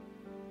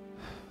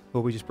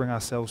Lord, we just bring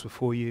ourselves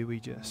before you. We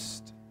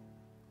just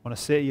want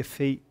to sit at your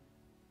feet.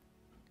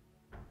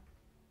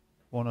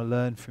 Want to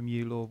learn from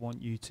you, Lord.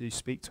 Want you to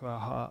speak to our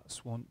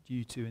hearts. Want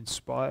you to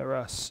inspire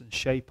us and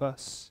shape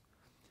us.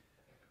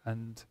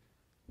 And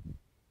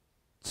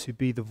to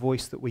be the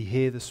voice that we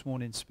hear this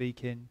morning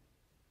speaking.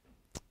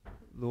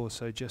 Lord,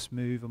 so just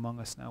move among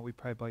us now. We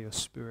pray by your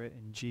Spirit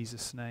in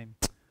Jesus' name.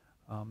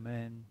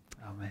 Amen.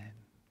 Amen.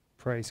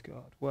 Praise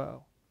God.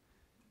 Well,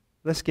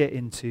 let's get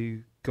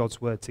into God's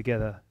word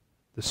together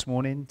this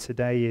morning.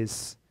 Today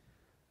is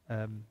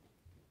the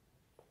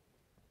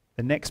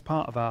next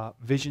part of our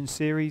vision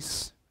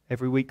series.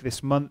 Every week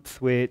this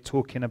month we're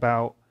talking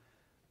about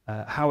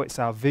how it's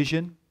our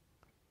vision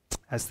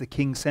as the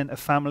King Centre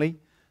family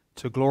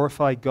to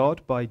glorify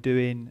God by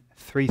doing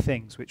three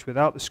things, which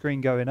without the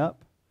screen going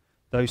up,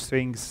 those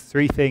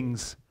three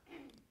things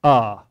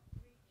are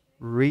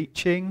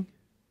reaching,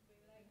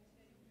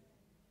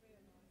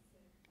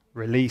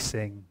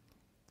 releasing.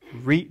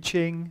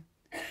 Reaching,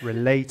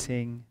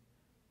 relating,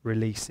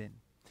 releasing.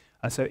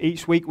 And so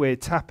each week we're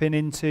tapping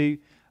into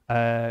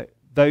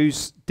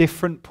those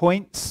different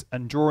points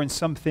and drawing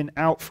something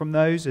out from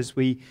those as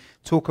we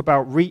talk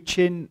about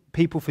reaching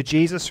people for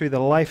Jesus through the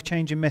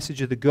life-changing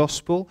message of the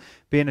gospel,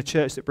 being a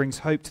church that brings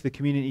hope to the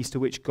communities to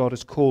which God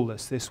has called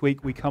us. This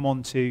week we come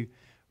on to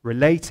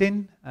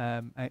relating.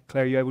 Claire,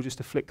 are you able just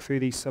to flick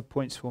through these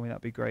sub-points for me?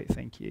 That'd be great,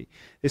 thank you.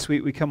 This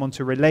week we come on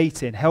to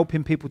relating,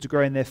 helping people to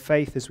grow in their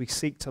faith as we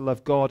seek to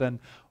love God and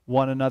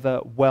one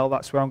another well.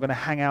 That's where I'm going to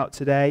hang out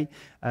today.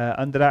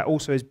 Under that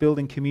also is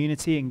building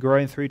community and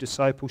growing through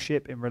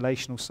discipleship in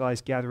relational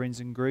size gatherings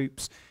and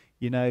groups.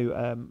 You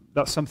know,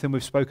 that's something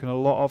we've spoken a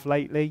lot of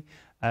lately.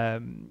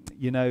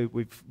 You know,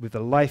 with the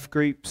life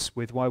groups,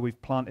 with why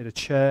we've planted a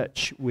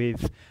church,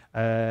 with,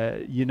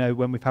 you know,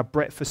 when we've had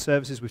breakfast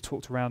services, we've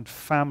talked around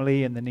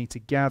family and the need to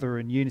gather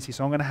in unity.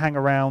 So I'm going to hang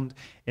around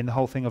in the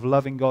whole thing of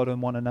loving God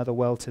and one another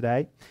well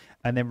today.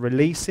 And then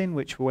releasing,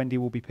 which Wendy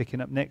will be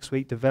picking up next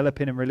week,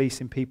 developing and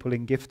releasing people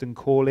in gift and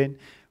calling,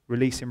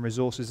 releasing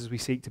resources as we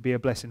seek to be a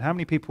blessing. How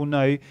many people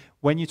know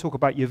when you talk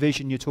about your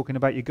vision, you're talking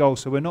about your goals?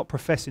 So we're not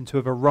professing to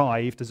have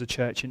arrived as a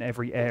church in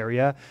every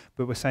area,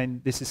 but we're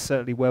saying this is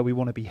certainly where we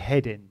want to be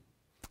heading.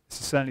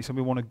 This is certainly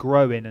something we want to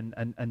grow in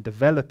and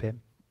develop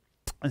in.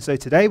 And so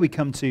today we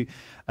come to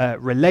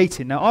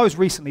relating. Now, I was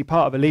recently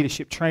part of a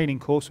leadership training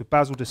course with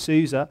Basil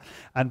D'Souza,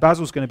 and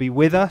Basil's going to be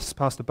with us.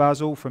 Pastor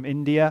Basil from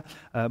India,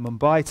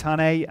 Mumbai,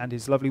 Thane, and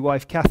his lovely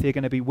wife Kathy are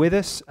going to be with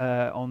us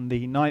on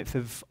the 9th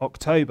of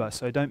October.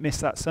 So don't miss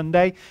that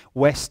Sunday.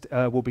 West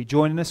will be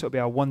joining us. It'll be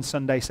our one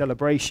Sunday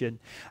celebration.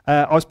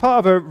 I was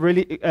part of a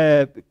really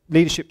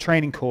leadership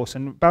training course,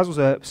 and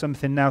Basil's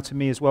something now to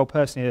me as well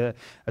personally,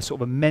 a sort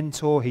of a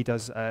mentor. He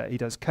does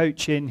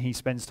coaching. He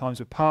spends times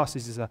with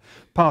pastors. He's a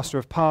pastor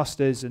of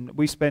pastors, and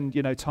we spend,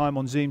 you know, time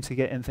on Zoom to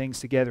getting things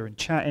together and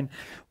chatting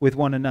with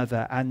one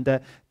another. And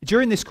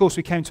during this course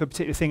we came to a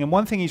particular thing, and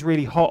one thing he's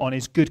really hot on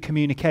is good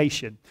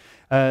communication,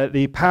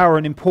 the power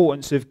and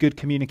importance of good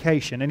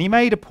communication. And he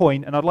made a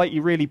point, and I'd like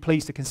you really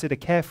please to consider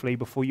carefully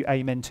before you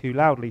amen too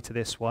loudly to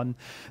this one,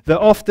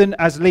 that often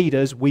as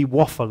leaders we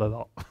waffle a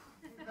lot.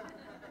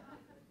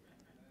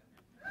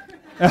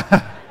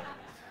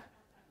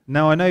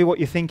 Now I know what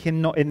you're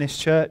thinking, not in this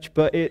church,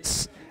 but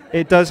it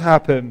does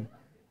happen.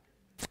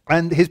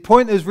 And his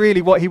point is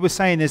really what he was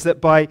saying is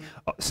that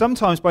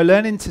sometimes by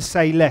learning to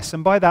say less,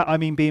 and by that I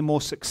mean being more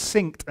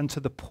succinct and to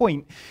the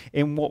point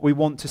in what we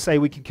want to say,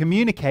 we can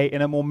communicate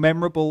in a more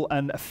memorable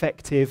and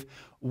effective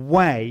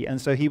way.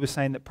 And so he was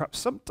saying that perhaps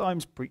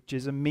sometimes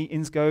preachers and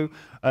meetings go,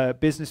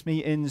 business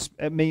meetings,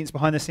 meetings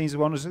behind the scenes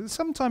of one,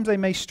 sometimes they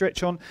may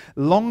stretch on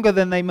longer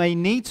than they may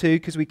need to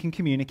because we can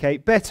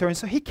communicate better. And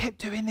so he kept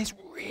doing this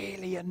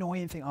really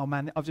annoying thing. Oh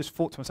man, I've just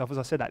thought to myself as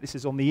I said that, this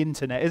is on the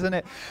internet, isn't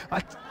it?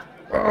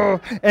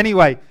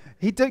 Anyway,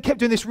 he kept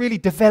doing this really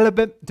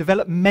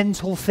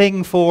developmental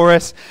thing for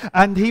us,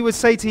 and he would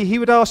say to you, he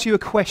would ask you a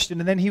question,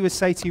 and then he would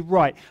say to you,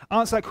 right,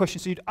 answer that question.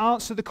 So you'd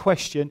answer the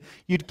question,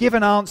 you'd give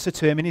an answer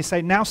to him, and he'd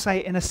say, now say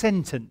it in a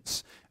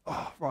sentence.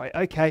 Oh, right,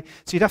 okay.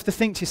 So you'd have to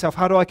think to yourself,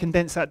 how do I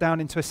condense that down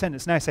into a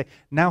sentence?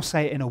 Now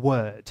say it in a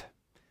word.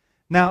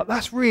 Now,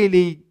 that's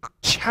really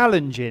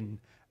challenging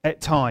at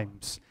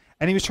times.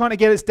 And he was trying to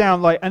get us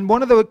down, and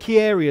one of the key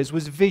areas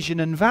was vision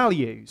and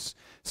values.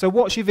 So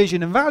what's your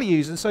vision and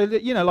values? And so,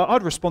 you know,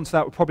 I'd respond to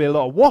that with probably a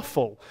lot of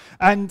waffle.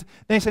 And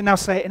then he said, now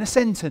say it in a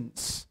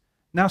sentence.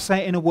 Now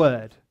say it in a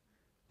word.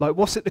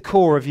 What's at the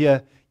core of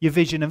your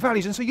vision and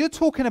values? And so you're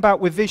talking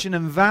about with vision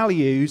and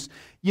values,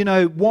 you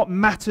know, what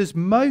matters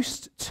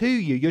most to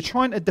you. You're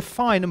trying to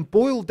define and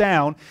boil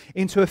down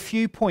into a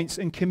few points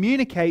and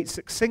communicate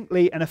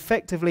succinctly and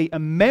effectively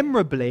and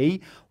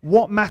memorably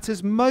what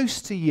matters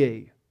most to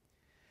you.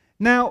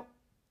 Now,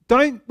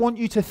 don't want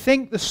you to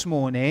think this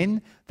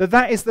morning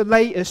that is the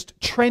latest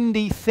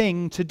trendy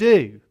thing to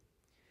do.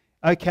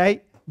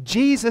 Okay?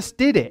 Jesus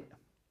did it.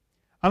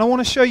 And I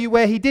want to show you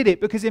where he did it,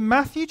 because in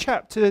Matthew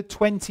chapter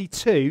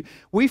 22,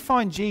 we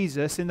find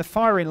Jesus in the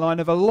firing line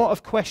of a lot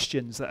of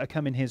questions that are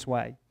coming his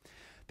way.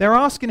 They're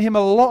asking him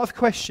a lot of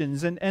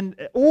questions and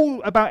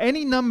all about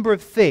any number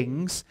of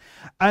things.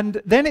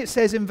 And then it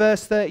says in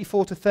verse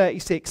 34 to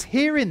 36,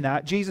 hearing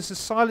that, Jesus has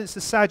silenced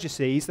the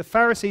Sadducees. The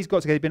Pharisees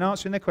got together, they've been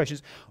answering their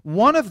questions.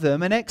 One of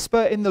them, an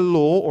expert in the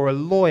law, or a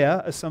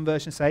lawyer, as some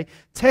versions say,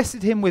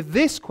 tested him with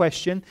this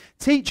question,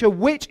 Teacher,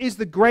 which is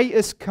the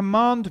greatest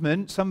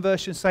commandment? Some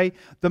versions say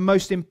the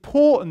most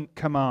important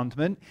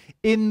commandment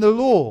in the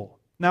law.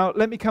 Now,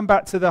 let me come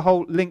back to the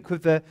whole link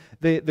with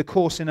the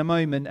course in a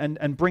moment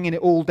and bringing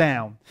it all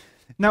down.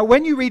 Now,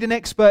 when you read an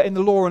expert in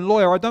the law and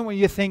lawyer, I don't want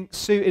you to think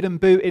suited and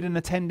booted and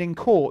attending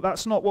court.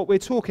 That's not what we're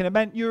talking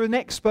about. You're an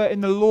expert in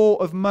the law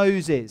of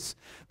Moses,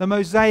 the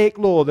Mosaic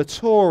law, the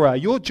Torah.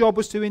 Your job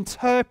was to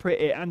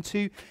interpret it and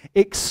to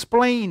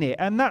explain it.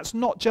 And that's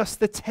not just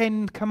the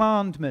 10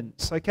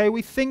 Commandments, okay?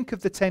 We think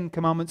of the 10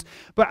 Commandments,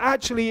 but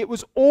actually it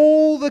was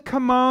all the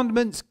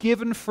commandments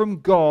given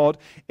from God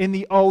in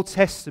the Old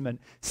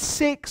Testament.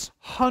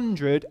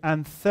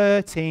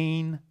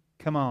 613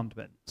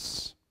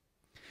 commandments.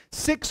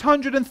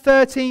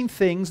 613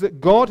 things that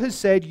God has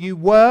said you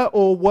were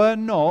or were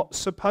not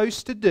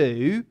supposed to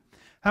do.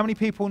 How many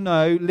people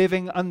know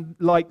living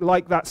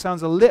like that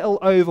sounds a little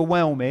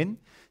overwhelming?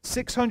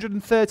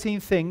 613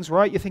 things,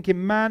 right? You're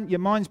thinking, man, your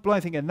mind's blown,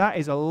 thinking that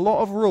is a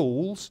lot of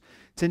rules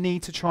to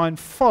need to try and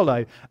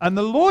follow. And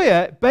the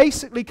lawyer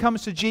basically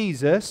comes to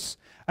Jesus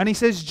and he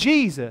says,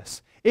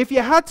 Jesus, if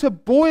you had to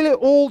boil it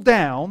all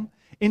down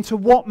into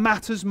what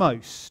matters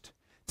most,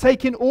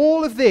 taking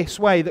all of this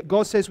way that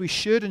God says we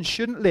should and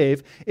shouldn't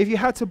live, if you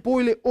had to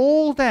boil it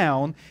all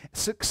down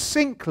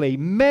succinctly,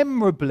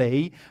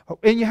 memorably,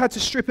 and you had to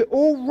strip it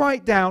all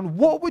right down,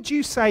 what would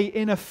you say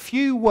in a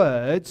few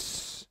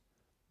words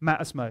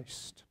matters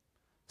most?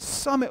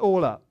 Sum it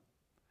all up.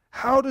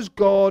 How does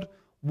God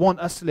want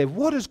us to live?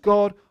 What does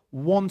God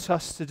want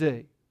us to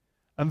do?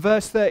 And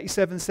verse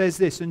 37 says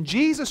this, and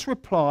Jesus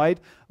replied,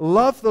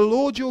 love the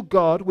Lord your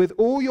God with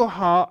all your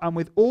heart and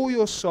with all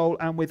your soul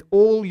and with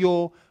all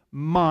your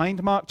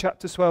mind. Mark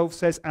chapter 12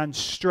 says, and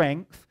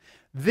strength.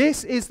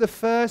 This is the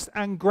first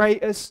and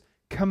greatest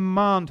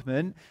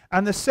commandment.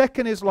 And the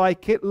second is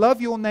like it,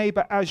 love your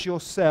neighbor as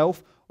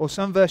yourself, or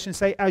some versions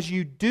say, as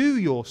you do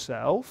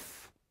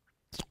yourself.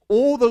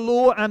 All the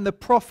law and the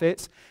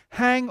prophets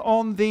hang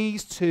on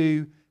these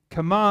two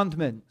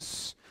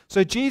commandments.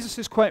 So Jesus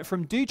is quoting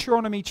from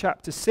Deuteronomy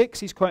chapter 6.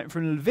 He's quoting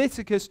from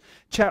Leviticus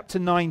chapter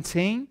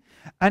 19.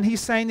 And he's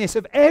saying this,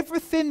 of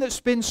everything that's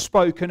been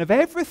spoken, of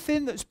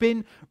everything that's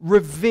been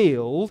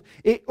revealed,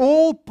 it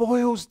all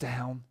boils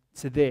down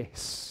to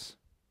this.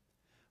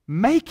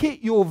 Make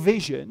it your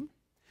vision.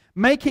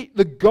 Make it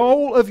the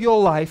goal of your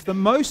life, the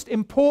most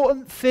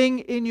important thing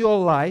in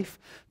your life,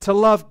 to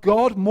love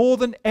God more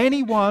than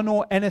anyone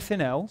or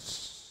anything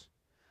else,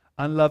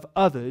 and love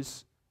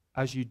others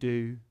as you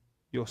do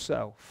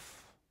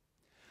yourself.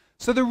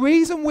 So the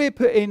reason we're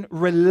putting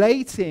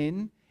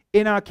relating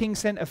in our King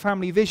Center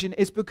family vision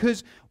is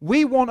because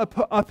we want to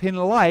put up in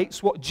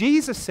lights what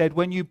Jesus said,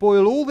 when you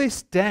boil all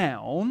this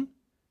down,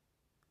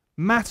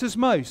 matters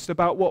most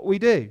about what we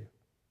do.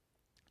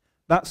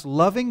 That's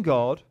loving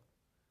God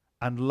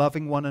and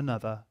loving one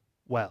another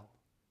well.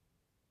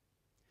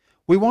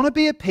 We want to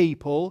be a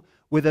people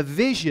with a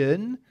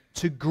vision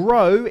to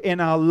grow in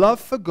our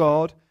love for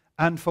God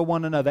and for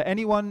one another.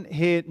 Anyone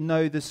here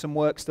know there's some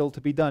work still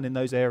to be done in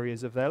those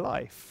areas of their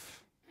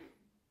life?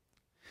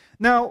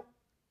 Now,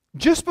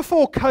 just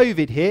before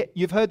COVID hit,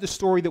 you've heard the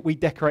story that we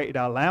decorated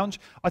our lounge.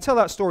 I tell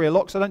that story a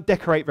lot because I don't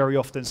decorate very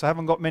often, so I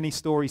haven't got many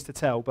stories to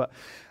tell. But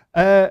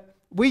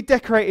we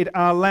decorated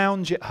our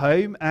lounge at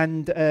home,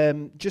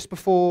 and just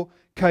before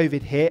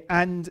COVID hit,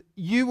 and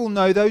you will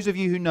know, those of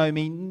you who know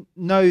me,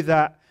 know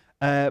that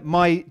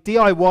my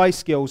DIY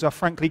skills are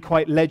frankly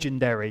quite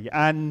legendary.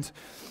 And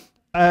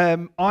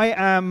I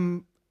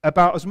am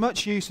about as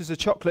much use as a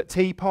chocolate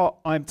teapot.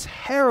 I'm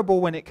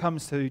terrible when it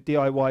comes to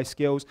DIY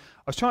skills.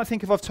 I was trying to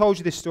think if I've told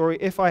you this story.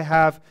 If I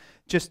have,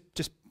 just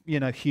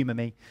humour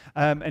me.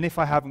 And if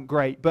I haven't,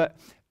 great. But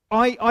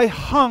I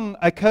hung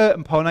a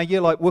curtain pole. Now you're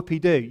like,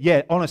 whoopee-doo.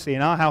 Yeah, honestly,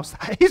 in our house,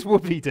 that is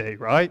whoopee-doo,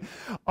 right?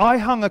 I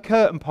hung a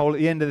curtain pole at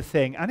the end of the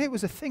thing, and it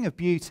was a thing of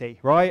beauty,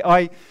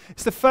 right?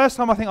 It's the first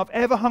time I think I've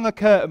ever hung a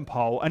curtain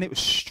pole, and it was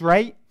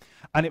straight,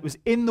 and it was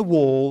in the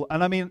wall.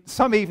 And I mean,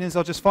 some evenings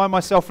I'll just find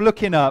myself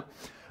looking up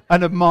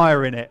and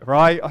admiring it,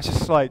 right? I was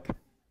just like,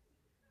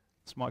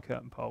 it's my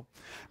curtain pole.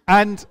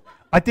 And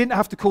I didn't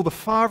have to call the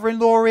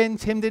father-in-law in.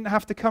 Tim didn't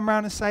have to come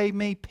around and save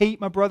me.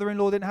 Pete, my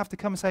brother-in-law, didn't have to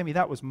come and save me.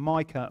 That was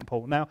my curtain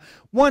pole. Now,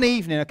 one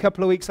evening, a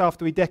couple of weeks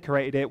after we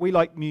decorated it, we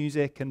like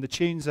music, and the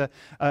tunes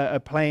are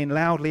playing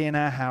loudly in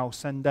our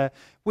house. And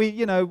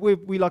we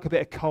like a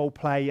bit of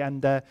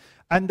Coldplay.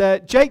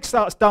 And Jake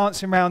starts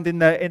dancing around in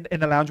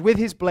the lounge with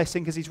his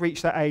blessing, because he's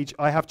reached that age.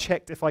 I have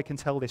checked if I can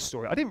tell this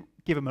story. I didn't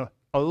give him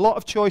a lot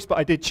of choice, but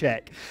I did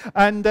check.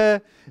 And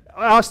I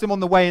asked him on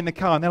the way in the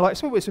car, and they're like,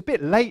 so it's a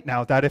bit late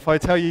now, Dad, if I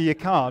tell you you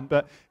can't.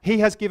 But he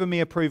has given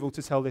me approval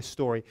to tell this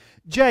story.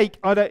 Jake,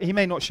 he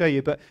may not show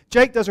you, but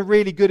Jake does a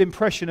really good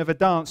impression of a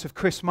dance of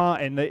Chris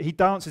Martin. He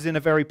dances in a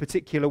very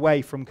particular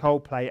way from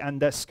Coldplay.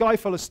 And Sky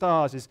Full of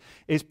Stars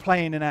is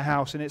playing in our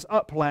house, and it's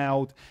up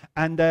loud.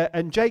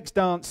 And Jake's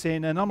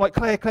dancing, and I'm like,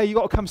 Claire, you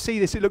got to come see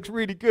this. It looks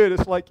really good.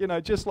 It's like,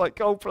 just like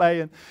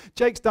Coldplay. And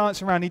Jake's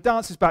dancing around. He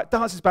dances back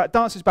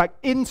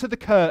into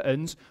the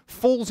curtains,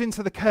 falls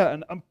into the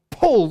curtain, and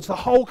pulls the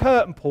whole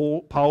curtain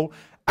pole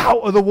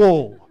out of the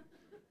wall.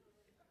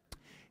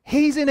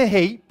 He's in a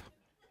heap.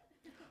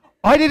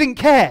 I didn't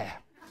care.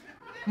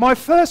 My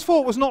first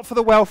thought was not for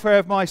the welfare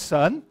of my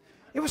son.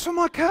 It was for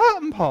my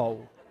curtain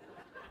pole.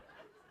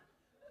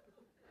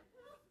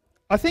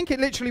 I think it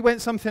literally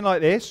went something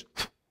like this.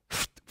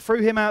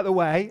 Threw him out of the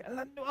way.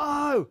 And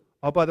oh,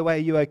 by the way,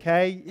 are you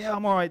okay? Yeah,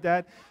 I'm all right,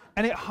 Dad.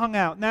 And it hung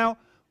out. Now,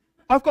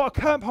 I've got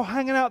a curtain pole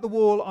hanging out the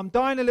wall. I'm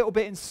dying a little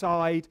bit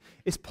inside.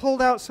 It's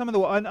pulled out some of the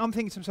wall. And I'm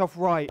thinking to myself,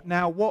 right,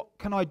 now what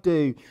can I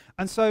do?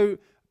 And so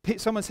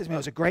someone says to me,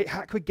 there's a great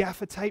hack with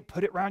gaffer tape.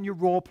 Put it around your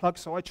raw plug.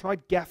 So I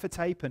tried gaffer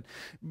tape and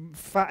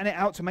fatten it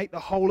out to make the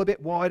hole a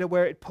bit wider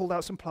where it pulled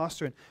out some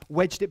plaster and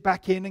wedged it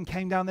back in and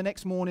came down the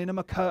next morning and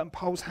my curtain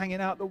pole's hanging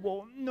out the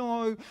wall.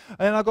 No. And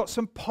then I got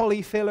some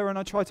poly filler and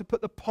I tried to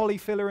put the poly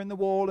filler in the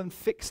wall and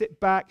fix it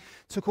back.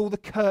 Took all the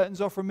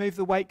curtains off, removed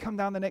the weight, come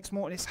down the next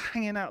morning. It's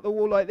hanging out the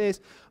wall like this.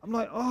 I'm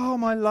like, oh,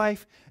 my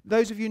life.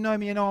 Those of you know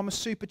me and know I'm a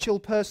super chill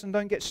person.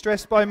 Don't get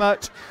stressed by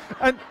much.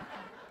 And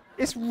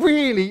it's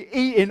really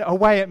eating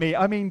away at me.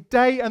 I mean,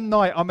 day and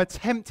night, I'm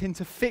attempting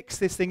to fix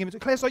this thing.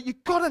 Claire's like,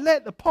 you've got to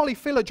let the poly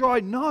filler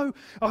dry. No,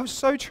 I was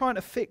so trying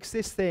to fix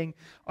this thing.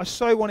 I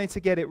so wanted to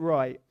get it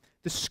right.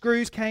 The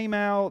screws came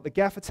out. The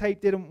gaffer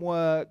tape didn't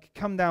work.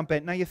 Come down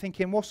bent. Now you're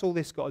thinking, what's all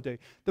this got to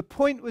do? The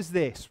point was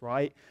this,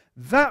 right?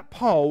 That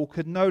pole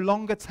could no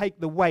longer take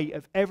the weight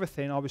of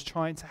everything I was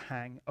trying to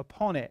hang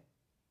upon it.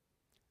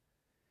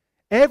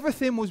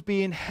 Everything was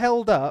being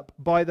held up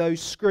by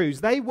those screws.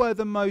 They were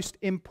the most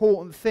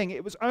important thing.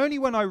 It was only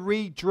when I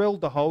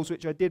re-drilled the holes,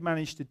 which I did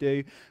manage to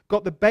do,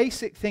 got the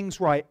basic things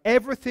right,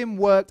 everything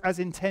worked as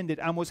intended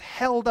and was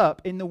held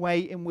up in the way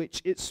in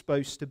which it's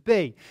supposed to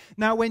be.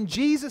 Now, when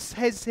Jesus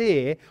says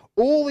here,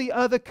 all the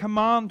other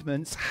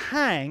commandments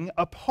hang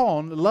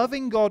upon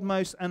loving God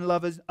most and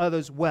loving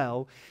others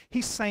well,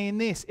 he's saying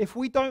this: if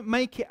we don't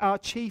make it our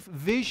chief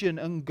vision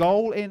and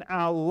goal in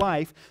our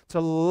life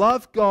to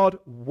love God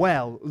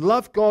well,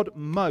 love God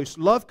most,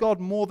 love God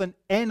more than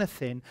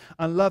anything,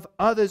 and love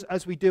others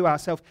as we do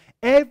ourselves,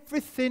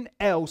 everything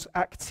else,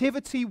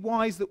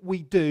 activity-wise, that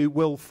we do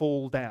will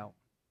fall down.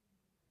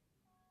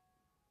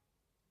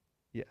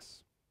 Yes.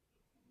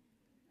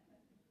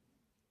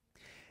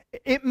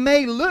 It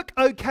may look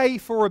okay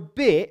for a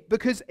bit,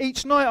 because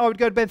each night I would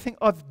go to bed and think,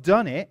 I've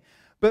done it.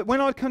 But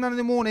when I'd come down in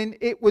the morning,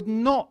 it would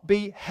not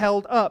be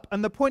held up.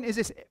 And the point is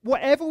this: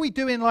 whatever we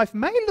do in life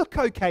may look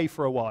okay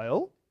for a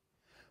while,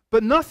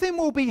 but nothing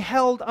will be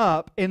held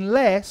up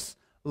unless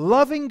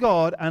loving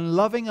God and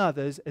loving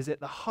others is at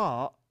the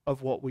heart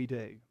of what we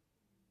do.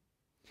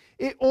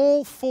 It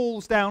all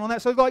falls down on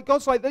that. So like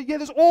God's like, yeah,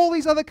 there's all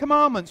these other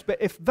commandments, but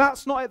if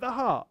that's not at the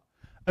heart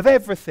of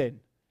everything,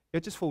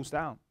 it just falls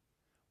down.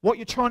 What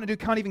you're trying to do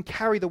can't even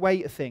carry the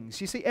weight of things.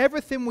 You see,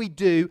 everything we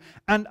do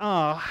and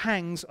are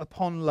hangs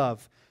upon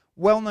love.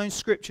 Well-known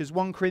scriptures,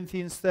 1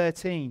 Corinthians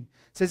 13,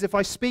 says, if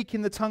I speak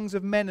in the tongues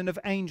of men and of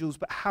angels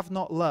but have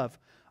not love,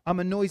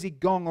 I'm a noisy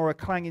gong or a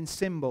clanging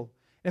cymbal.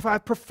 If I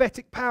have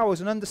prophetic powers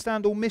and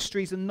understand all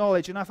mysteries and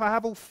knowledge, and if I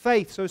have all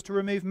faith so as to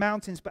remove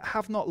mountains but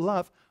have not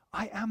love,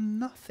 I am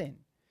nothing.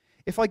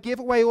 If I give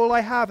away all I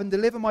have and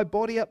deliver my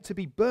body up to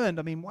be burned,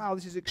 I mean, wow,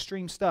 this is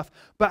extreme stuff,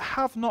 but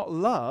have not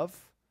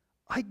love,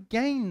 I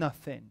gain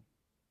nothing.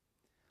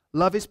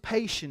 Love is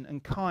patient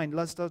and kind.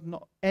 Love does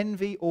not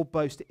envy or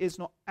boast. It is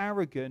not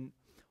arrogant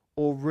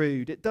or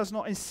rude. It does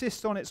not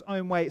insist on its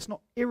own way. It's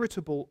not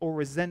irritable or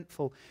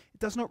resentful.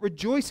 It does not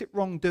rejoice at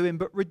wrongdoing,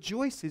 but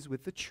rejoices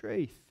with the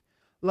truth.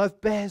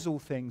 Love bears all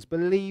things,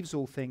 believes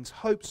all things,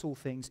 hopes all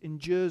things,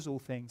 endures all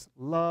things.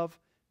 Love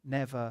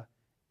never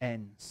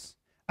ends.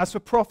 As for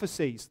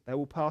prophecies, they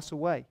will pass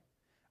away.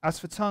 As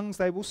for tongues,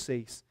 they will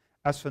cease.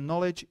 As for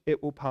knowledge,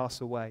 it will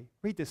pass away.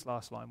 Read this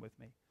last line with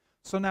me.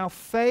 So now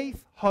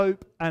faith,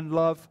 hope, and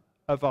love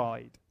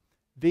abide.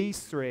 These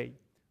three,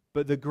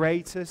 but the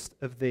greatest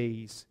of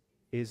these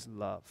is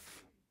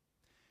love.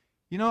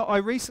 You know, I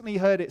recently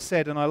heard it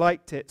said, and I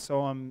liked it,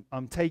 so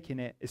I'm taking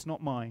it. It's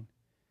not mine.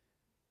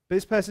 But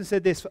this person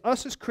said this: for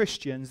us as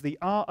Christians, the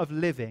art of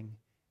living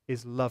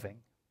is loving.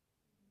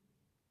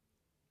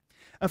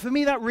 And for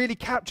me, that really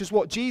captures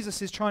what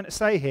Jesus is trying to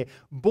say here.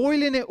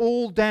 Boiling it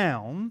all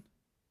down,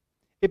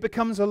 it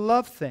becomes a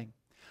love thing.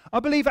 I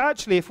believe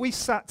actually if we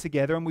sat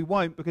together, and we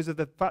won't because of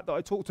the fact that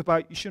I talked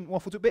about you shouldn't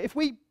waffle to, but if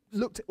we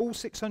looked at all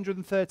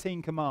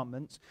 613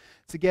 commandments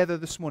together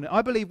this morning,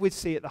 I believe we'd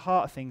see at the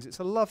heart of things it's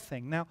a love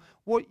thing. Now,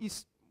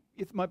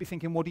 you might be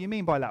thinking, what do you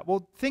mean by that?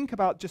 Well, think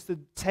about just the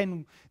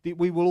 10 that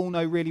we will all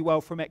know really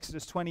well from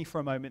Exodus 20 for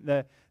a moment,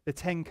 the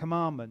 10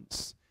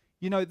 commandments.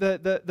 You know,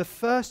 the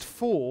first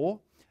 4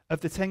 of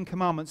the 10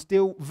 commandments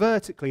deal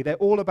vertically. They're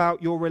all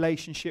about your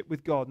relationship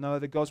with God. No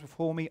other gods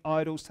before me,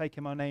 idols,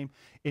 taking my name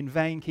in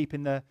vain,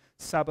 keeping the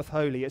Sabbath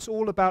holy. It's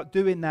all about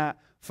doing that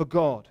for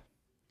God.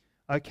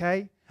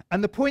 Okay?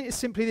 And the point is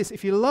simply this: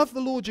 if you love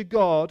the Lord your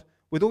God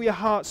with all your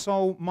heart,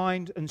 soul,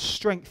 mind, and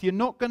strength, you're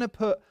not going to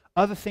put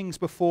other things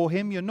before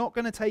him. You're not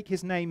going to take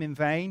his name in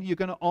vain. You're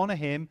going to honor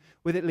him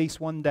with at least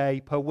one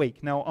day per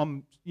week. Now,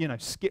 I'm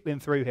skipping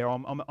through here.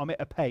 I'm at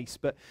a pace,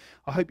 but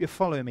I hope you're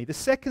following me. The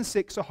second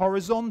 6 are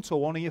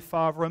horizontal. Honor your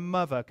father and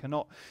mother.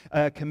 Cannot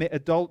commit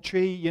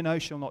adultery.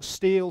 Shall not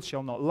steal.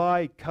 Shall not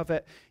lie.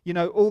 Covet.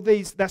 All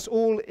these. That's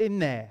all in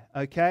there.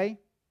 Okay.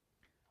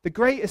 The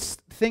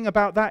greatest thing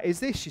about that is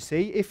this, you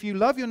see: if you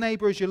love your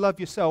neighbor as you love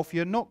yourself,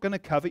 you're not going to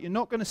covet, you're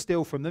not going to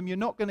steal from them, you're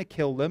not going to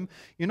kill them,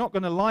 you're not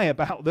going to lie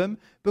about them,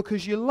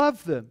 because you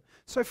love them.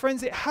 So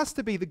friends, it has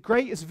to be the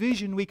greatest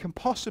vision we can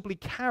possibly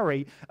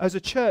carry as a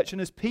church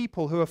and as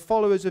people who are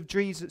followers of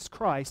Jesus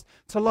Christ,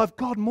 to love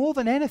God more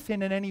than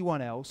anything and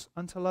anyone else,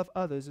 and to love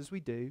others as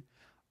we do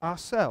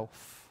ourselves.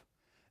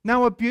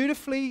 Now, a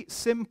beautifully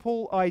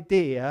simple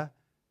idea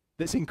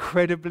that's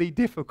incredibly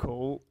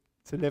difficult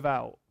to live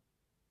out.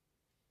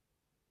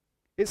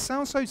 It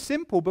sounds so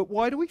simple, but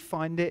why do we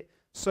find it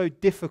so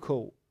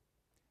difficult?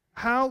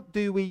 How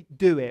do we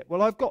do it?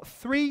 Well, I've got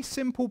 3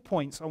 simple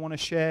points I want to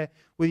share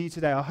with you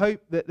today. I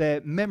hope that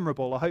they're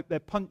memorable. I hope they're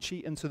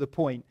punchy and to the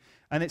point.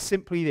 And it's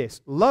simply this: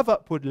 love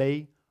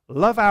upwardly,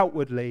 love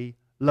outwardly,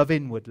 love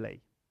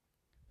inwardly.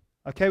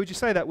 Okay, would you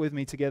say that with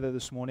me together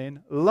this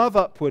morning? Love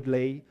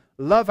upwardly,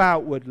 love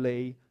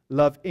outwardly,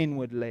 love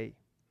inwardly.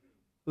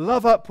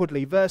 Love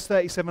upwardly, verse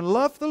 37.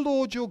 Love the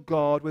Lord your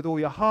God with all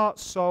your heart,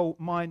 soul,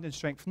 mind, and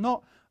strength.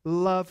 Not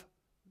love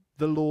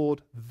the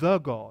Lord the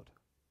God.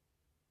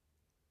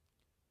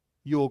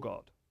 Your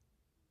God.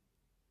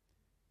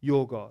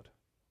 Your God.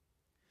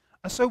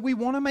 And so we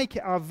want to make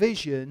it our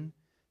vision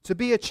to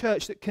be a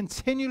church that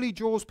continually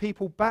draws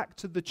people back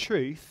to the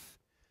truth.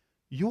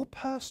 Your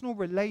personal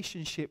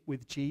relationship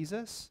with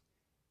Jesus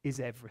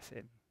is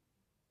everything.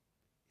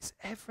 It's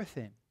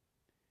everything.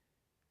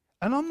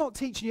 And I'm not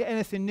teaching you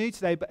anything new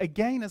today, but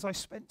again, as I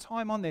spent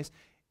time on this,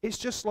 it's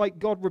just like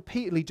God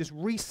repeatedly just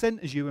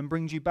recenters you and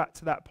brings you back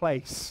to that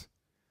place.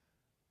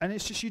 And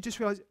it's just, you just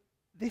realize,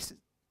 this is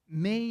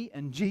me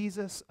and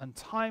Jesus and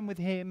time with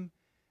him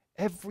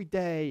every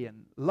day,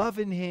 and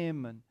loving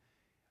him and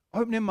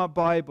opening my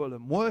Bible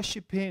and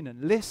worshiping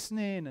and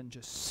listening and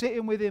just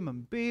sitting with him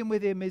and being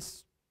with him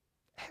is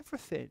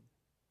everything.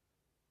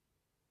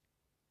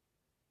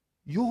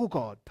 Your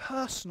God,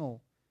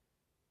 personal.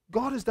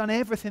 God has done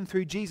everything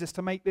through Jesus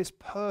to make this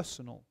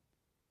personal.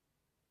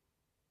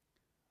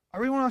 I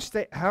really want to ask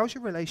you today, how's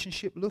your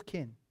relationship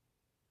looking?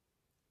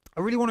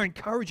 I really want to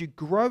encourage you,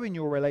 grow in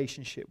your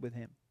relationship with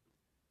him.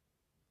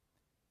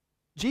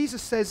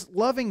 Jesus says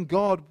loving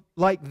God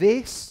like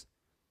this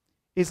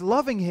is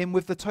loving him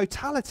with the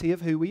totality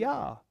of who we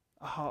are: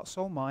 our heart,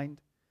 soul,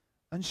 mind,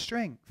 and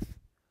strength.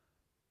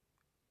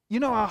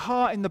 Our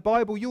heart in the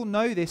Bible, you'll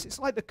know this, it's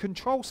like the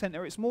control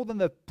center. It's more than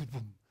the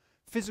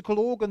physical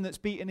organ that's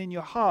beating in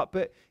your heart,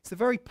 but it's the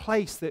very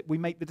place that we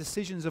make the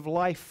decisions of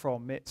life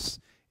from. It's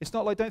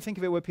not like, don't think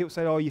of it where people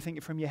say, oh, you think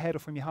it from your head or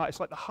from your heart. It's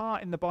like the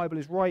heart in the Bible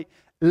is right,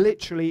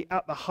 literally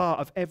at the heart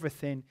of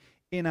everything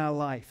in our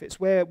life. It's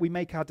where we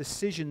make our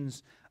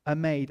decisions are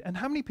made. And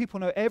how many people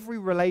know every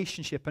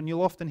relationship, and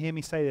you'll often hear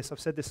me say this, I've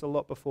said this a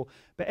lot before,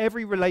 but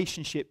every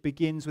relationship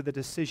begins with a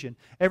decision.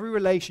 Every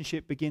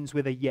relationship begins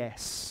with a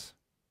yes.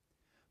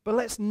 But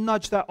let's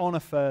nudge that on a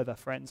further,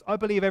 friends. I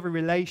believe every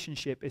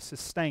relationship is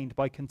sustained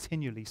by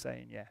continually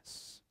saying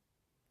yes.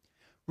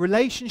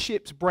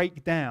 Relationships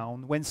break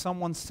down when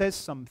someone says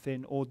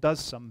something or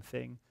does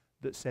something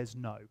that says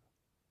no.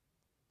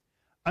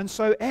 And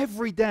so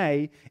every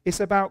day it's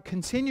about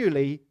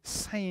continually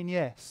saying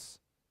yes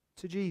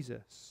to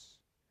Jesus.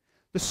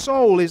 The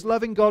soul is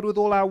loving God with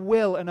all our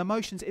will and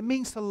emotions. It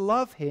means to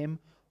love him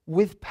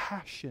with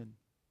passion.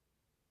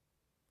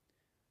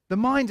 The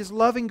mind is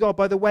loving God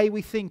by the way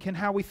we think and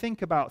how we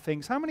think about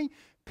things. How many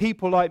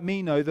people like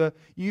me know that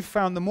you've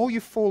found the more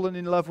you've fallen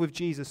in love with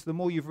Jesus, the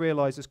more you've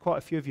realized there's quite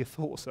a few of your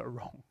thoughts that are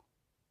wrong?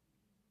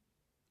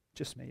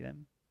 Just me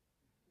then.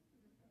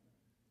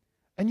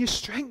 And your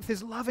strength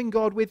is loving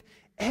God with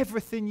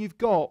everything you've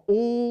got,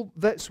 all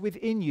that's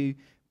within you,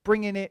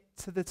 bringing it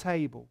to the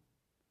table.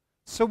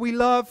 So we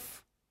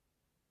love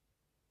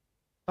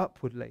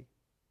upwardly.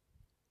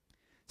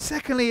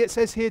 Secondly, it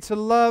says here to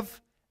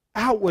love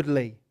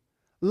outwardly.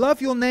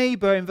 Love your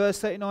neighbor, in verse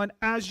 39,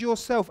 as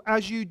yourself,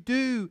 as you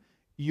do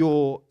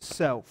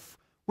yourself.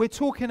 We're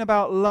talking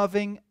about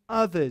loving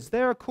others.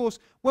 There, of course,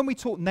 when we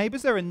talk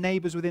neighbors, there are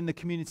neighbors within the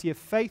community of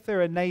faith.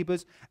 There are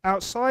neighbors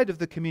outside of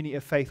the community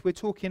of faith. We're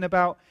talking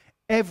about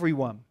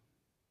everyone.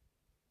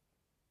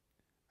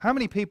 How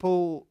many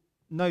people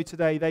know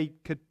today they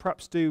could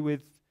perhaps do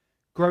with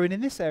growing in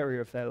this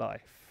area of their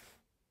life?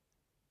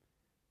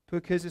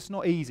 Because it's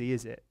not easy,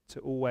 is it,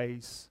 to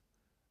always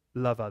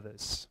love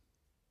others.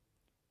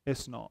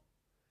 It's not.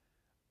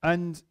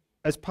 And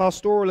as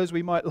pastoral as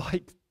we might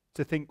like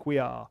to think we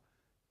are,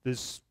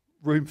 there's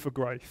room for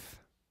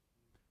growth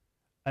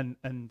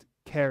and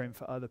caring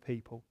for other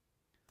people.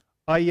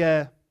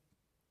 I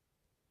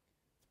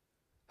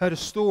heard a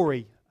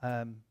story,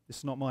 this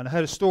is not mine, I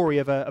heard a story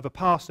of a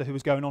pastor who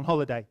was going on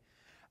holiday.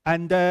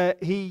 And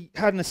he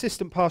had an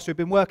assistant pastor who had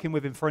been working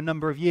with him for a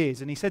number of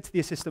years. And he said to the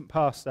assistant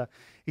pastor,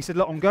 he said,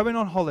 look, I'm going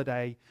on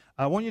holiday.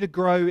 I want you to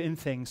grow in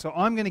things. So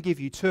I'm going to give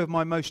you 2 of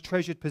my most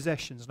treasured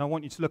possessions. And I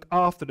want you to look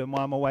after them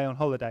while I'm away on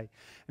holiday.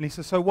 And he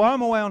said, so while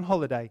I'm away on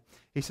holiday,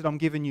 he said, I'm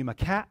giving you my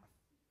cat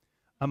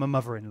and my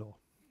mother-in-law.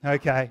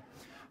 Okay.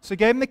 So he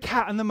gave him the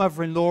cat and the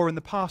mother-in-law, and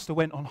the pastor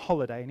went on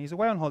holiday. And he's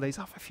away on holiday. He's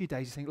after a few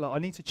days. He's thinking, look, I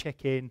need to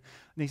check in.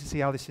 I need to see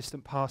how the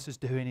assistant pastor's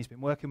doing. He's been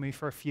working with me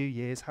for a few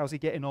years. How's he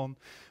getting on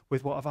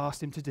with what I've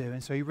asked him to do?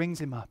 And so he rings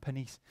him up, and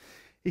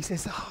he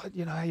says, oh,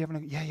 you know, are you having a...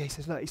 Yeah. He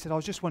says, look, I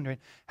was just wondering,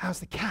 how's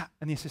the cat?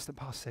 And the assistant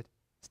pastor said,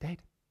 it's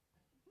dead.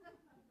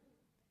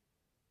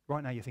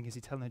 Right now you think, is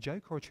he telling a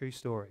joke or a true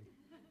story?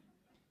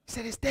 He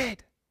said, it's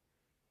dead.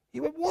 He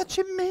went, what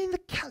do you mean the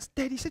cat's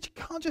dead? He said, you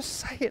can't just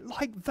say it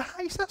like that.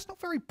 He said, that's not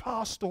very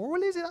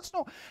pastoral, is it? That's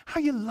not how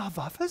you love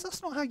others.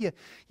 That's not how you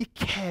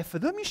care for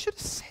them. You should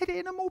have said it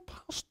in a more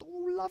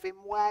pastoral, loving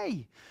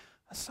way.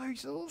 And so he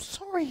said, oh,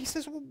 sorry. He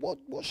says, well,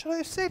 what should I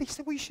have said? He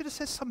said, well, you should have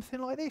said something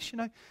like this, you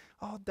know.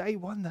 Oh, day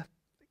 1, the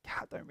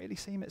cat don't really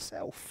seem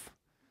itself.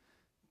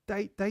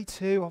 Day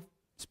 2,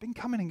 it's been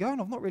coming and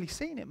going. I've not really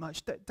seen it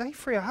much. Day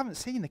 3, I haven't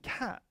seen the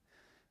cat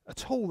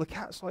at all. The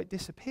cat's like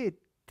disappeared.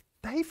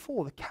 Day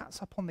 4, the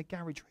cat's up on the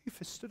garage roof,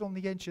 has stood on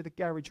the edge of the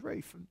garage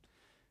roof. And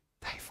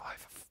day 5, I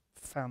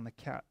found the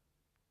cat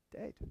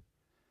dead.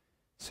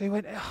 So he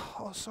went,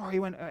 oh, sorry. He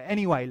went,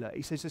 anyway, look,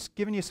 he says, just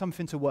giving you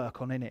something to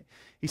work on, innit?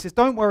 He says,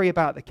 don't worry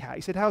about the cat.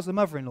 He said, how's the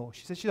mother-in-law?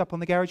 She said, she's up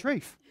on the garage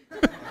roof.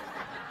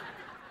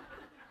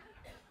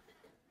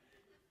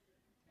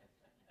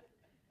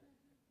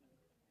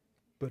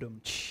 But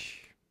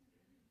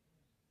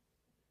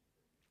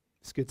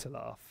it's good to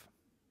laugh.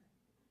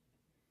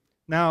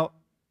 Now,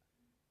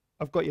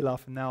 I've got you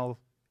laughing, now I'll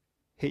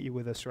hit you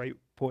with a straight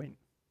point.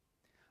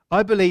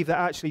 I believe that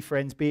actually,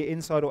 friends, be it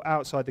inside or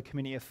outside the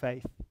community of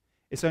faith,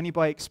 it's only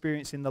by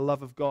experiencing the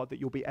love of God that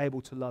you'll be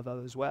able to love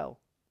others well.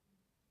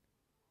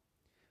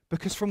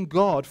 Because from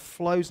God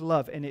flows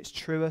love in its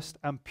truest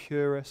and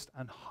purest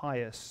and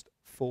highest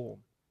form.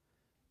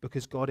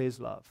 Because God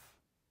is love.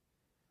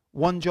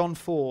 1 John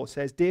 4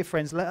 says, dear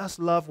friends, let us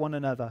love one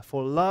another,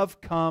 for love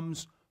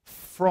comes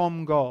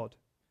from God.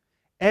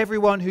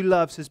 Everyone who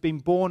loves has been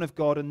born of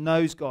God and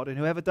knows God, and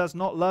whoever does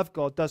not love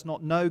God does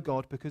not know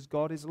God, because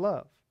God is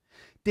love.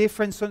 Dear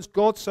friends, since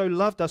God so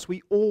loved us,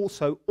 we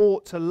also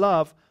ought to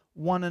love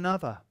one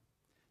another.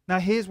 Now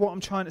here's what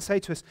I'm trying to say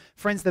to us.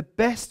 Friends, the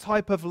best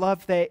type of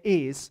love there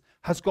is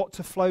has got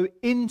to flow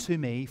into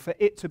me for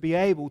it to be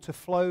able to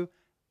flow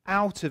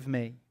out of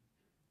me.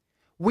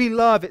 We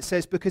love, it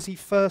says, because he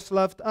first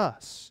loved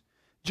us.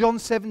 John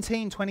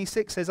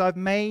 17:26 says, I've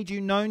made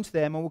you known to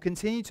them and will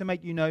continue to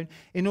make you known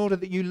in order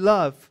that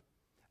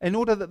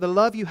the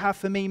love you have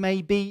for me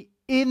may be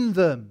in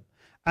them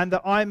and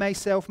that I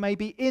myself may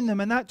be in them.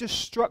 And that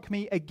just struck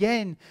me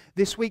again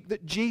this week,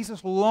 that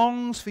Jesus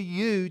longs for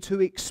you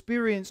to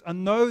experience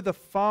and know the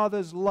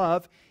Father's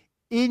love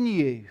in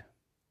you.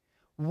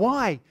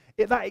 Why?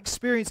 That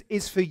experience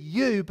is for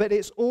you, but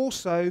it's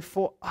also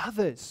for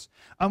others.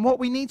 And what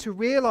we need to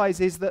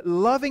realize is that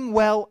loving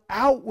well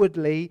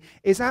outwardly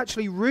is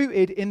actually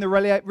rooted in the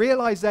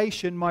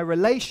realization my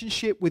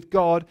relationship with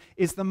God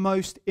is the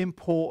most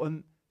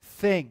important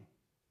thing.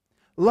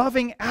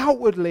 Loving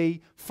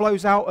outwardly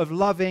flows out of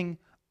loving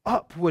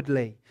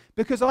upwardly,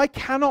 because I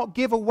cannot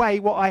give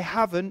away what I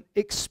haven't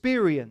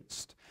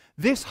experienced.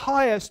 This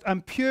highest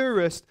and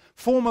purest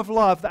form of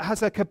love that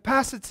has a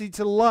capacity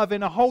to love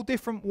in a whole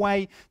different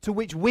way to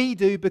which we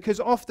do, because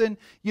often,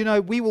 you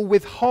know, we will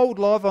withhold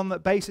love on the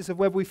basis of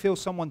whether we feel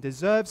someone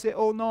deserves it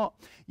or not,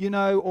 you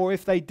know, or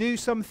if they do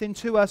something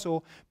to us,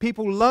 or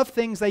people love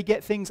things they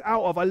get things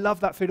out of. I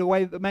love that for the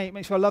way that makes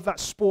me. I love that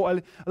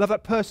sport. I love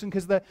that person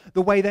because the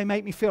way they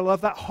make me feel. I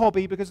love that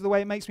hobby because of the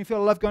way it makes me feel.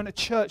 I love going to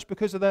church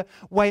because of the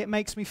way it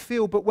makes me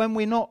feel. But when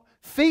we're not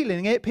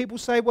feeling it, people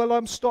say, well,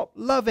 I'm stopped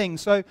loving.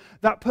 So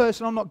that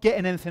person, I'm not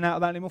getting anything out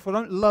of that anymore. I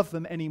don't love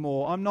them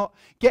anymore. I'm not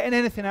getting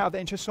anything out of that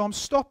interest, so I'm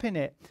stopping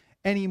it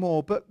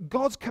anymore. But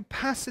God's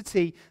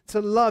capacity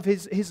to love,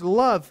 his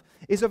love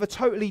is of a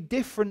totally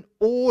different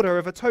order,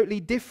 of a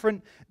totally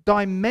different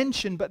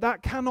dimension, but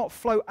that cannot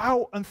flow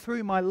out and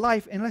through my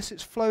life unless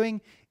it's flowing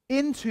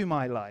into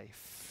my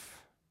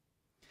life.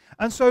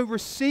 And so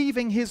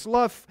receiving his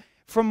love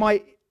from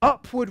my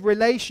upward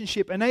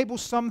relationship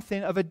enables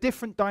something of a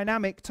different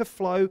dynamic to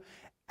flow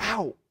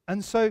out.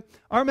 And so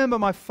I remember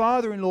my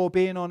father-in-law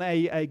being on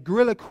a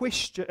Guerrilla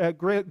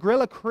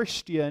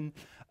Christian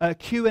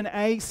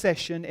Q&A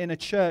session in a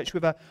church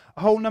with a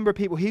whole number of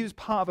people. He was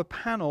part of a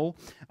panel,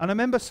 and I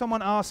remember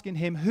someone asking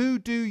him, who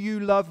do you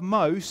love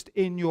most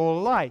in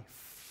your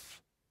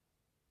life?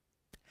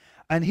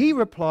 And he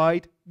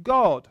replied,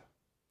 God.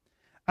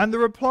 And the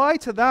reply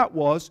to that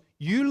was,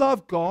 you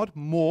love God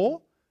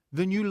more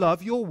than you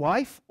love your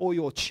wife or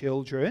your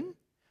children?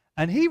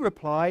 And he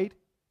replied,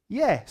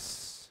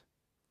 yes.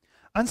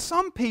 And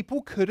some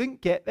people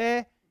couldn't get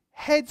their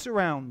heads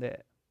around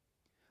it.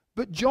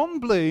 But John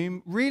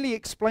Bloom really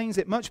explains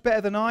it much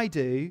better than I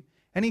do.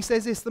 And he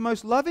says this, the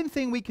most loving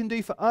thing we can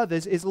do for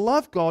others is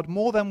love God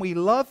more than we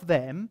love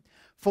them.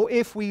 For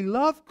if we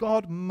love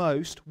God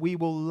most, we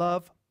will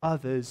love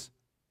others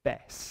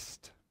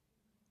best.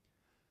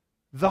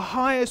 The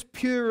highest,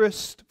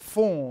 purest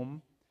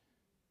form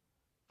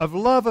of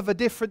love of a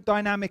different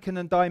dynamic and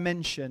a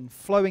dimension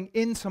flowing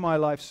into my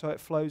life so it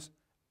flows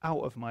out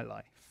of my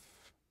life.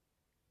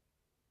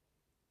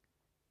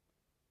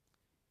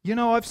 You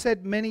know, I've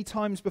said many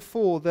times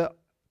before that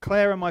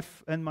Claire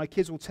and my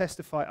kids will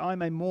testify,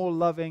 I'm a more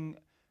loving,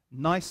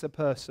 nicer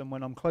person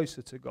when I'm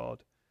closer to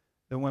God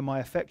than when my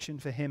affection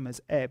for him has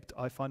ebbed.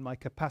 I find my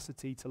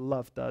capacity to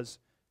love does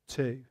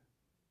too.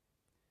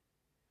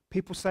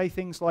 People say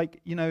things like,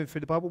 you know, for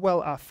the Bible,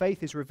 well, our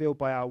faith is revealed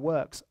by our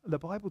works. The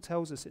Bible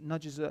tells us, it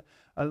nudges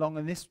along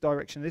in this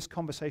direction, this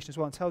conversation as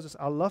well, and tells us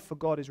our love for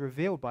God is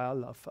revealed by our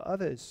love for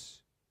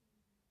others.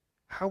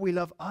 How we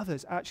love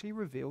others actually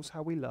reveals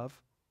how we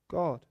love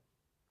God.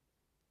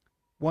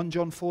 1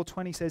 John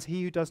 4:20 says,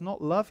 he who does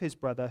not love his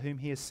brother whom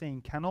he has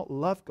seen cannot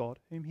love God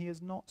whom he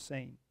has not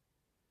seen.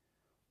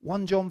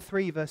 1 John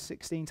 3 verse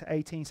 16 to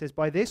 18 says,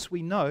 by this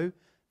we know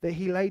that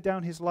he laid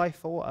down his life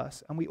for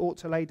us, and we ought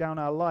to lay down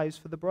our lives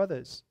for the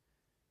brothers.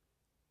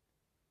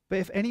 But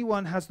if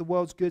anyone has the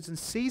world's goods and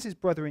sees his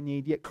brother in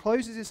need, yet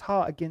closes his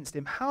heart against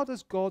him, how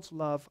does God's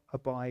love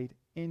abide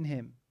in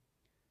him?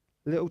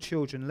 Little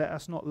children, let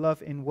us not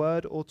love in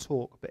word or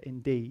talk, but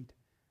in deed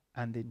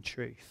and in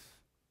truth.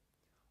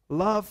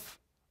 Love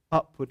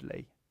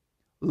upwardly,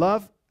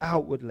 love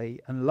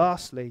outwardly, and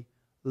lastly,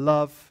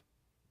 love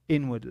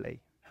inwardly.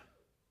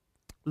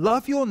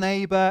 Love your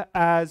neighbor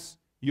as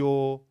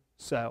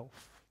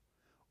yourself.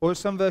 Or as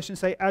some versions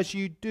say, as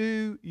you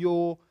do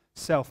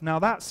yourself. Now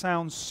that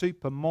sounds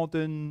super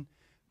modern,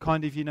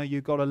 kind of, you know,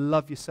 you've got to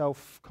love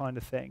yourself kind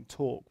of thing,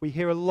 talk. We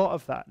hear a lot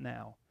of that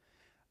now.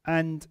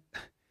 And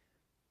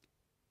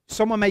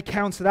someone may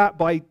counter that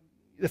by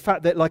the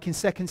fact that, like in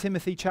 2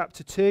 Timothy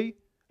chapter 2,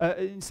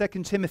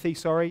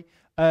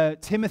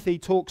 Timothy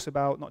talks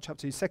about, not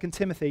chapter 2, 2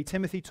 Timothy,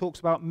 Timothy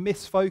talks about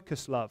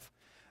misfocused love.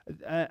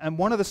 And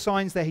one of the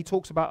signs that he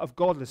talks about of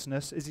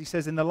godlessness is he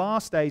says in the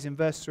last days, in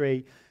verse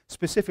 3,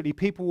 specifically,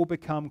 people will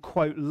become,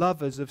 quote,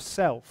 lovers of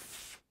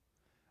self.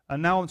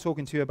 And now I'm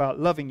talking to you about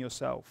loving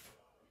yourself.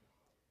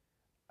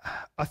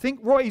 I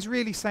think what he's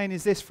really saying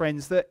is this,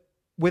 friends, that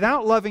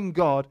without loving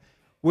God,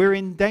 we're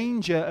in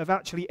danger of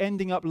actually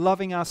ending up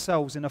loving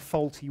ourselves in a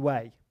faulty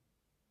way.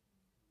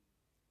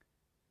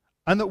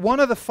 And that one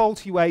of the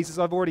faulty ways, as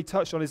I've already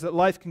touched on, is that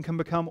life can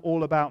become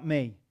all about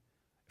me.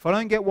 If I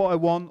don't get what I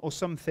want or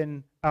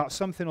something out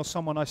something or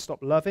someone, I stop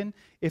loving.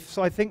 If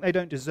I think they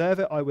don't deserve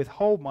it, I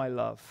withhold my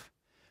love.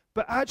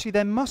 But actually,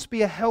 there must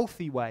be a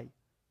healthy way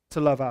to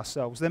love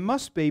ourselves. There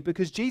must be,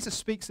 because Jesus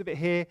speaks of it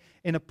here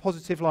in a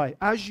positive light.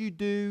 As you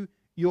do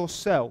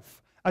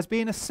yourself, as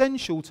being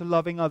essential to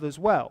loving others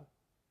well.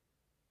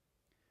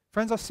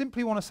 Friends, I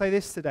simply want to say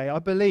this today. I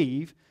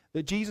believe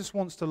that Jesus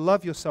wants to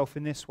love yourself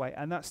in this way,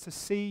 and that's to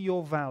see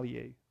your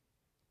value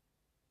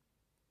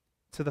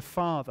to the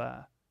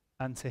Father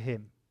and to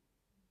him.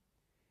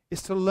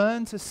 It's to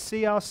learn to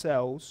see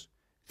ourselves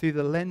through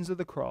the lens of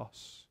the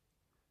cross,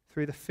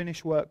 through the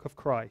finished work of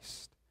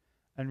Christ,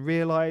 and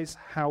realize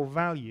how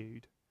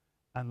valued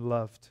and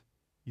loved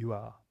you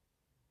are.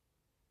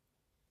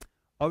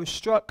 I was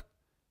struck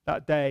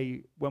that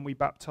day when we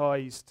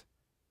baptized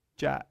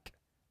Jack,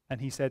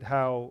 and he said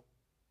how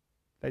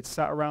they'd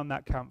sat around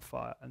that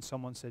campfire and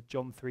someone said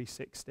John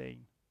 3:16,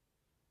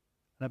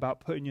 and about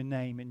putting your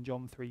name in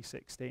John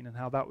 3:16, and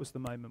how that was the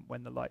moment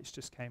when the lights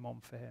just came on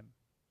for him.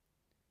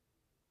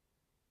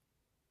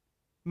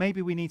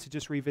 Maybe we need to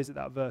just revisit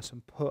that verse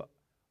and put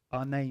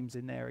our names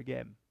in there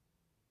again.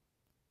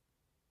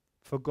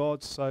 For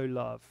God so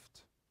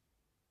loved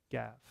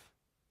Gav,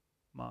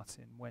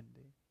 Martin,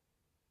 Wendy,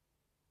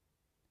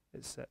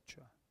 etc.,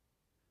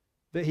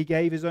 that he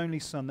gave his only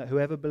son, that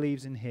whoever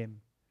believes in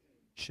him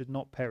should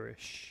not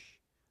perish,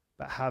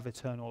 but have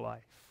eternal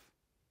life.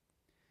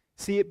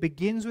 See, it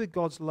begins with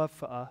God's love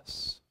for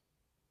us.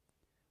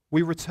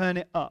 We return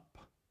it up.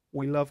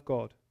 We love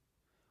God.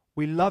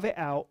 We love it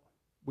out.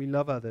 We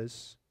love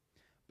others.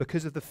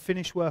 Because of the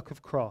finished work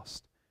of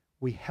Christ,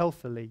 we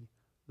healthily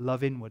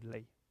love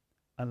inwardly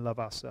and love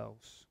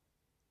ourselves.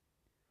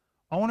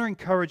 I want to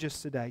encourage us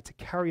today to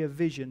carry a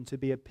vision to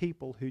be a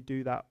people who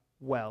do that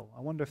well. I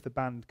wonder if the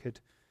band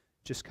could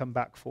just come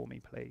back for me,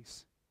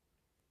 please.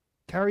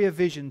 Carry a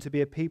vision to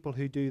be a people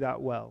who do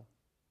that well.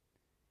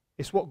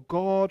 It's what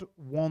God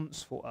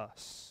wants for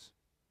us.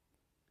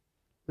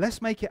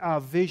 Let's make it our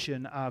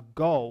vision, our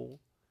goal,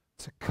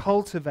 to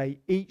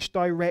cultivate each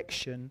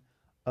direction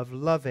of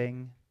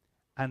loving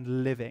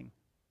and living.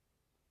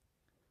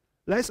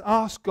 Let's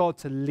ask God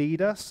to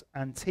lead us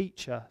and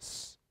teach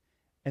us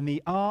in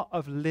the art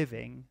of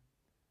living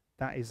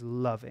that is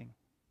loving.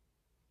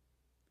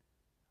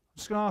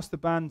 just going to ask the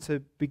band to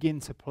begin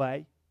to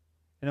play.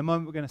 In a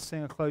moment, we're going to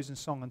sing a closing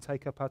song and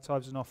take up our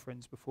tithes and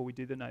offerings before we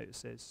do the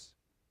notices.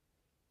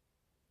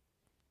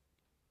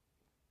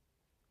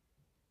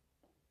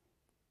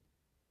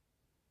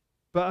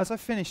 But as I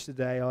finish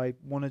today, I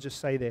want to just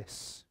say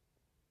this.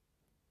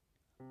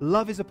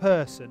 Love is a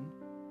person,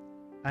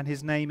 and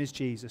his name is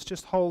Jesus.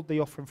 Just hold the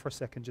offering for a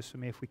second, just for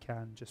me if we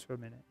can, just for a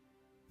minute.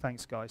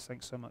 Thanks, guys.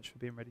 Thanks so much for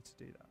being ready to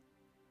do that.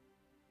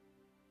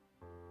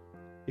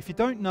 If you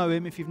don't know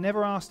him, if you've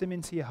never asked him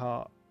into your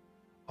heart,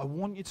 I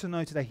want you to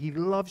know today he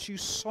loves you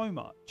so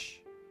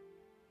much.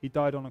 He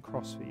died on a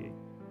cross for you.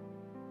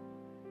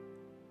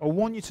 I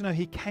want you to know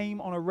he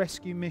came on a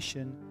rescue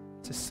mission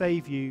to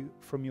save you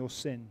from your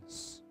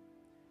sins.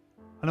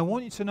 And I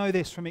want you to know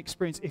this from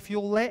experience. If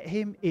you'll let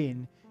him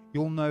in,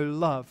 you'll know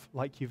love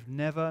like you've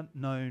never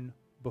known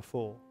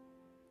before.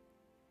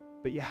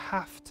 But you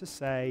have to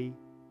say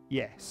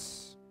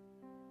yes.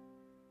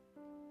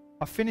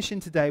 I'm finishing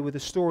today with a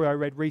story I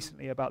read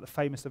recently about the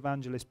famous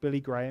evangelist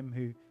Billy Graham,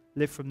 who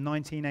lived from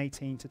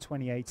 1918 to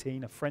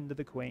 2018, a friend of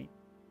the Queen.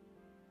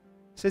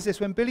 It says this: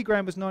 when Billy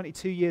Graham was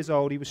 92 years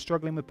old, he was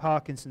struggling with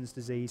Parkinson's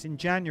disease. In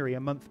January, a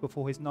month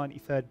before his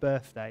 93rd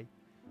birthday,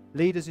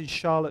 leaders in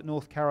Charlotte,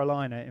 North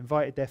Carolina,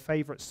 invited their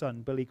favorite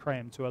son, Billy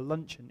Graham, to a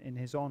luncheon in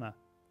his honor.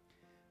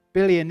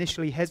 Billy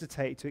initially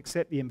hesitated to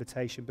accept the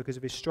invitation because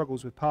of his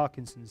struggles with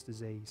Parkinson's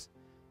disease.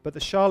 But the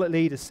Charlotte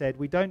leaders said,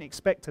 "We don't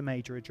expect a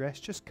major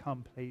address. Just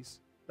come, please.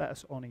 Let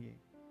us honor you."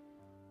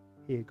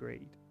 He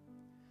agreed.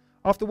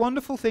 After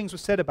wonderful things were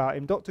said about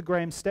him, Dr.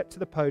 Graham stepped to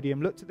the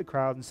podium, looked at the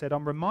crowd and said,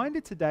 "I'm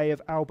reminded today of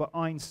Albert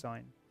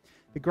Einstein,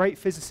 the great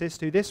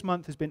physicist who this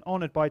month has been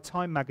honored by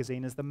Time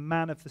magazine as the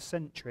man of the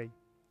century.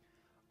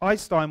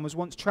 Einstein was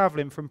once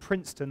traveling from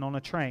Princeton on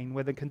a train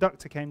where the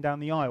conductor came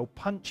down the aisle,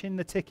 punching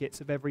the tickets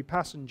of every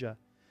passenger.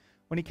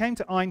 When he came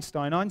to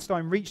Einstein,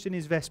 Einstein reached in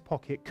his vest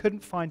pocket,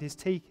 couldn't find his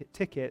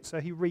ticket,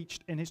 so he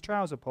reached in his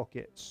trouser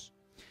pockets.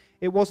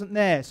 It wasn't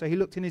there, so he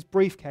looked in his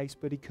briefcase,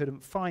 but he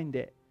couldn't find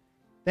it.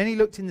 Then he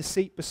looked in the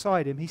seat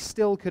beside him. He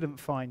still couldn't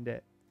find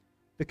it.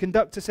 The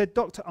conductor said,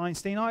 "Dr.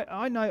 Einstein,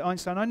 I know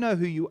Einstein, I know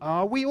who you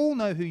are. We all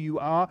know who you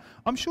are.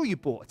 I'm sure you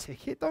bought a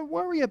ticket. Don't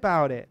worry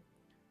about it."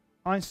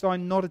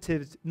 Einstein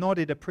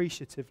nodded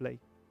appreciatively.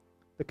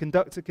 The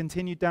conductor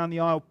continued down the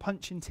aisle,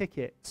 punching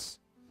tickets.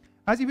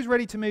 As he was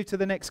ready to move to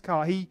the next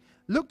car, he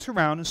looked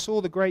around and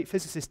saw the great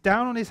physicist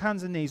down on his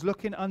hands and knees,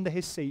 looking under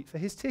his seat for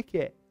his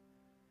ticket.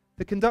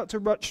 The conductor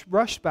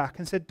rushed back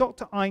and said,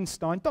 Dr.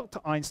 Einstein,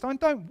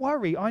 don't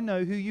worry, I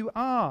know who you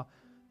are.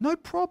 No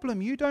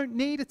problem, you don't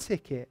need a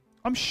ticket.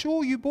 I'm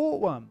sure you bought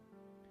one."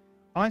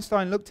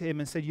 Einstein looked at him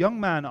and said, "Young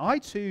man, I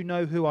too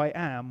know who I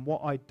am.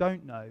 What I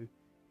don't know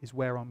is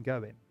where I'm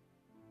going."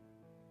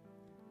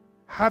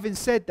 Having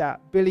said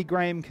that, Billy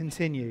Graham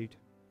continued,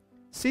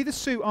 "See the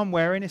suit I'm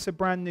wearing? It's a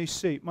brand new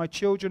suit. My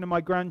children and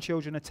my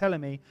grandchildren are telling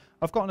me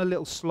I've gotten a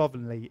little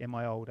slovenly in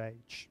my old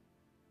age.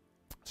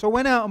 So I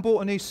went out and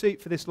bought a new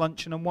suit for this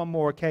luncheon and one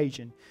more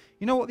occasion.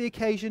 You know what the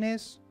occasion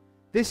is?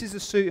 This is the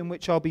suit in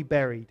which I'll be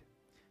buried.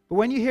 But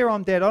when you hear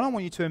I'm dead, I don't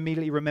want you to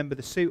immediately remember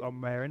the suit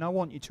I'm wearing. I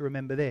want you to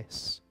remember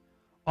this.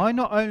 I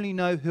not only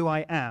know who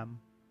I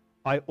am,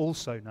 I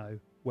also know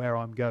where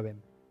I'm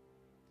going.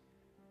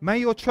 May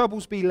your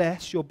troubles be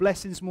less, your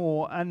blessings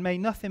more, and may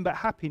nothing but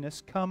happiness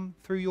come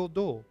through your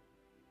door.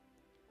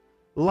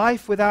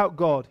 Life without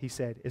God," he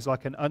said, "is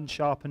like an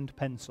unsharpened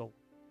pencil.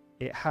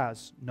 It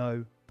has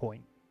no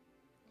point.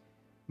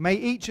 May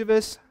each of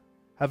us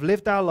have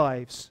lived our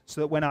lives so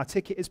that when our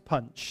ticket is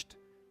punched,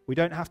 we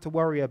don't have to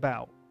worry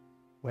about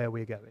where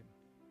we're going."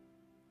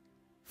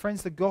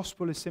 Friends, the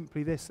gospel is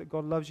simply this, that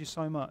God loves you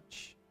so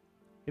much.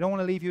 He don't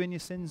want to leave you in your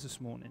sins this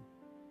morning.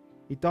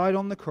 He died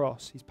on the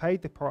cross. He's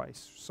paid the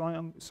price.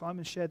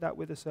 Simon shared that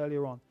with us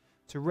earlier on,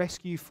 to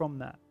rescue you from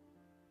that,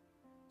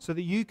 so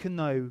that you can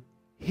know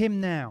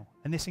him now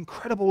and this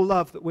incredible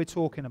love that we're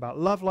talking about,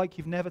 love like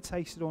you've never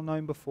tasted or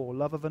known before,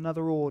 love of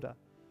another order,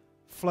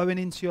 flowing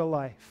into your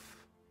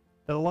life,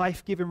 the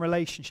life-giving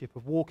relationship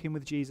of walking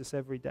with Jesus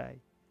every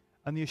day,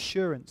 and the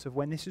assurance of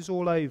when this is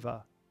all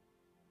over,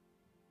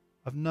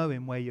 of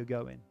knowing where you're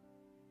going,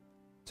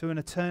 to an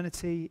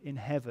eternity in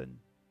heaven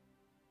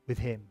with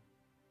him.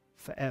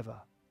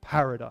 Forever,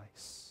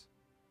 paradise,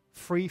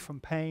 free from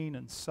pain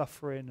and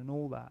suffering and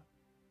all that,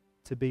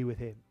 to be with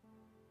him.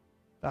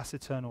 That's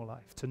eternal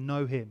life. To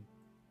know him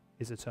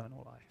is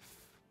eternal life.